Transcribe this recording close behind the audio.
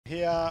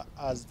here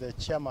as the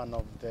chairman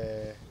of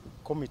the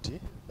committee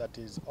that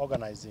is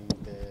organizing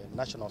the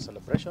national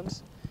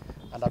celebrations,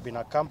 and I've been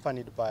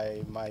accompanied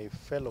by my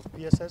fellow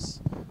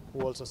PSS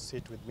who also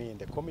sit with me in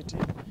the committee.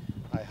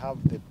 I have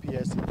the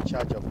PS in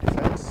charge of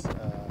defense,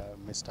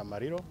 Mr.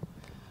 Mariro.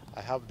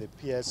 I have the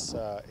PS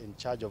in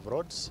charge of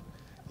roads,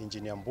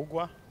 Engineer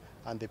Mbugwa,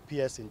 and the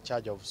PS in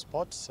charge of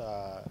sports,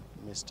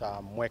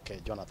 Mr.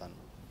 Mweke Jonathan.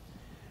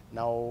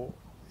 Now,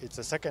 it's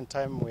the second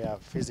time we are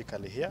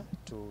physically here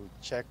to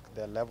check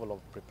the level of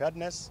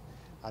preparedness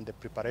and the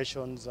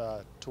preparations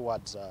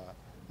towards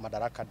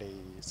Madaraka Day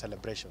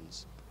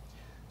celebrations.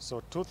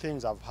 So two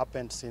things have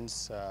happened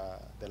since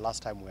the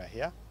last time we were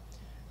here.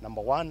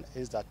 Number one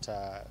is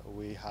that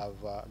we have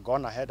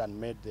gone ahead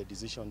and made the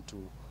decision to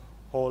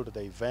hold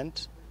the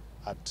event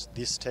at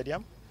this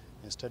stadium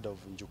instead of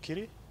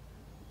Njúkírī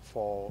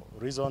for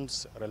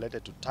reasons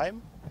related to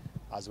time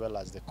as well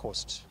as the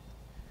cost.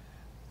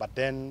 But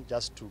then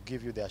just to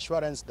give you the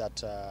assurance that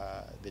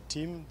the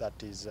team that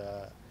is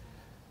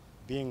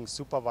being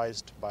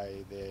supervised by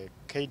the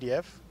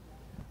KDF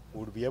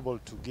would be able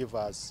to give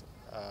us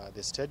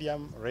the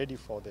stadium ready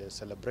for the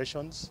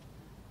celebrations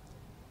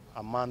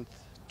a month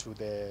to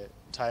the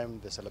time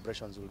the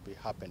celebrations will be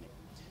happening.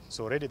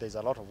 So already there's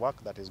a lot of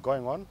work that is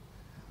going on.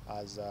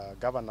 As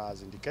Governor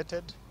has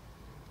indicated,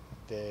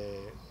 the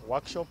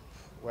workshop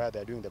where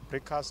they're doing the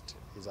precast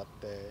is at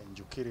the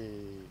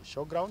Njúkírī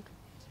showground.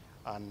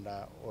 And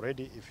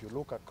already, if you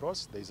look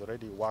across, there is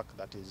already work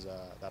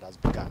that has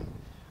begun.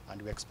 And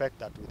we expect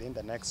that within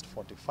the next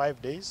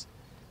 45 days,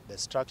 the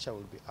structure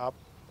will be up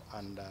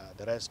and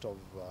the rest of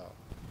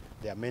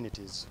the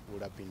amenities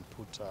would have been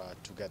put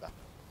together.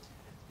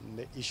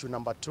 The issue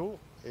number two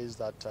is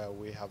that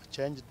we have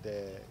changed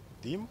the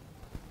theme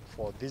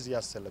for this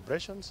year's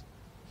celebrations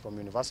from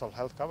universal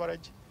health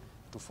coverage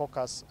to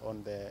focus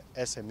on the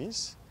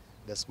SMEs,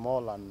 the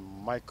small and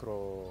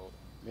micro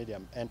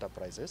medium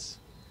enterprises,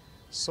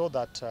 so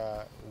that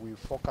we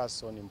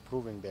focus on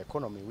improving the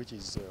economy, which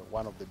is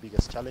one of the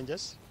biggest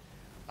challenges.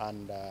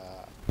 And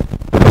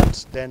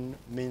that then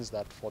means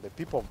that for the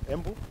people of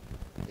Embu,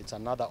 it's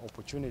another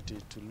opportunity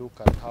to look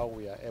at how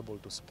we are able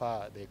to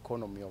spur the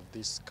economy of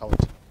this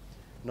county.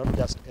 Not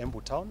just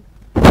Embu town,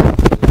 but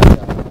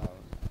the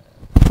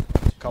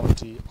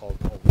county of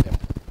Embu.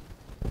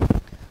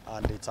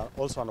 And it's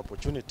also an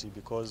opportunity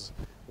because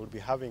we'll be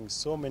having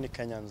so many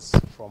Kenyans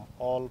from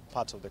all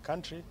parts of the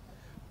country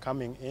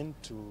coming in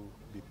to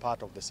be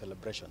part of the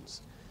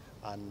celebrations.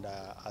 And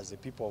as the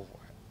people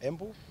of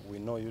Embu, we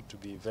know you to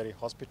be very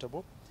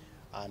hospitable,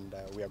 and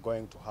we are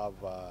going to have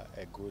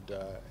a good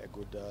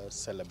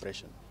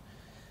celebration.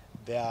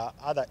 There are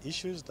other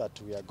issues that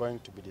we are going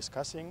to be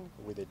discussing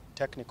with the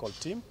technical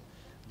team,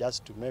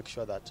 just to make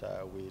sure that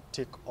we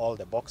tick all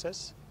the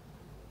boxes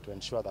to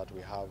ensure that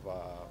we have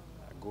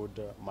a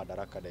good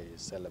Madaraka Day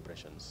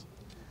celebrations.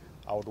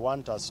 I would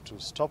want us to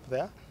stop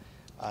there,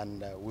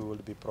 and we will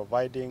be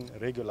providing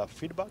regular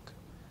feedback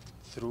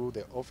through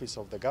the Office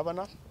of the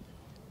Governor,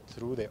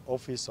 through the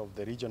Office of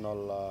the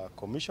Regional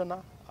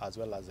Commissioner, as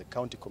well as the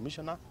County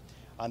Commissioner,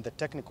 and the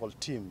technical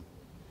team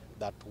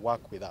that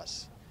work with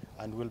us.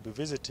 And we'll be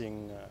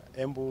visiting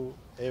Embu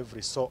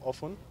every so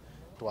often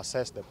to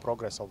assess the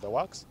progress of the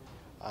works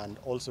and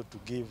also to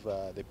give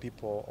the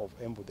people of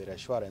Embu the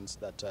reassurance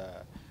that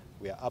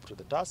we are up to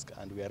the task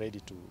and we are ready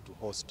to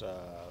host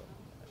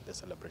the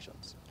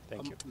celebrations.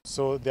 Thank you.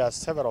 So there are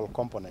several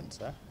components.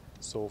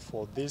 So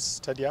for this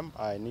stadium,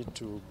 I need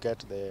to get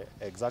the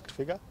exact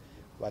figure,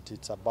 but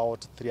it's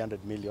about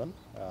 300 million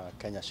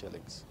Kenya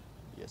shillings.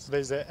 Yes.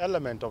 There's an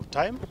element of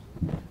time,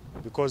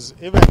 because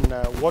even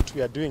what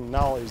we are doing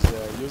now is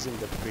using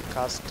the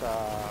precast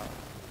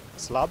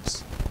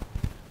slabs,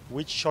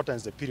 which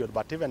shortens the period.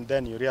 But even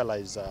then you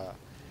realize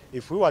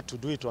if we were to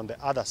do it on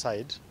the other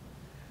side, it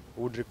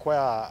would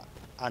require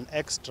an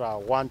extra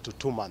 1 to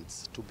 2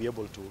 months to be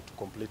able to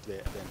complete the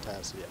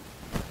entire stadium.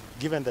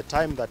 Given the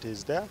time that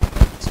is there,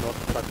 it's not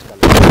practical.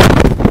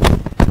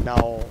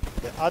 Now,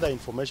 the other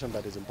information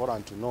that is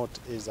important to note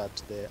is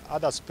that the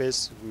other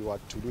space we were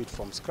to do it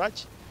from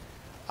scratch,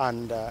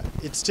 and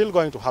it's still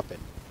going to happen.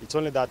 It's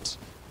only that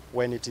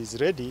when it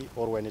is ready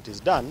or when it is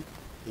done,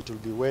 it will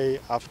be way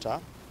after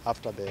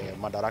the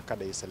Madaraka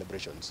Day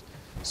celebrations.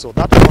 So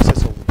that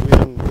process of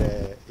doing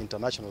the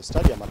international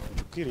stadium at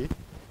Njúkírī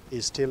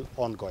is still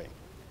ongoing.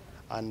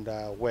 And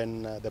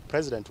when the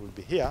president will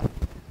be here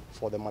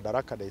for the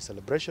Madaraka Day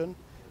celebration,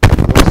 we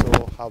will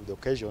also have the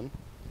occasion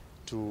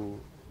to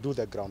do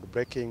the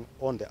groundbreaking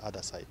on the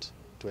other side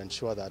to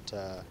ensure that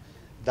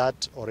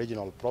that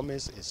original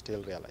promise is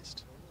still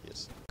realized.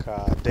 Yes.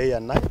 Day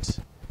and night,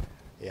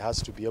 he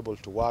has to be able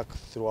to work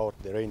throughout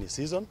the rainy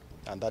season,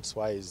 and that's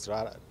why he's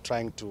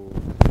trying to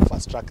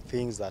fast-track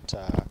things that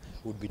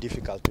would be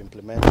difficult to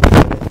implement when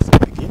the rains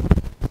begin.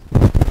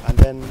 And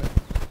then,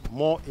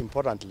 more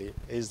importantly,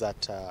 is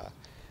that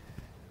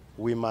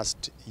we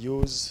must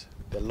use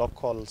the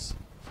locals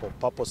for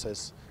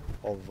purposes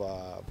of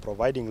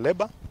providing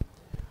labor,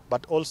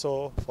 but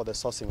also for the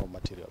sourcing of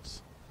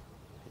materials.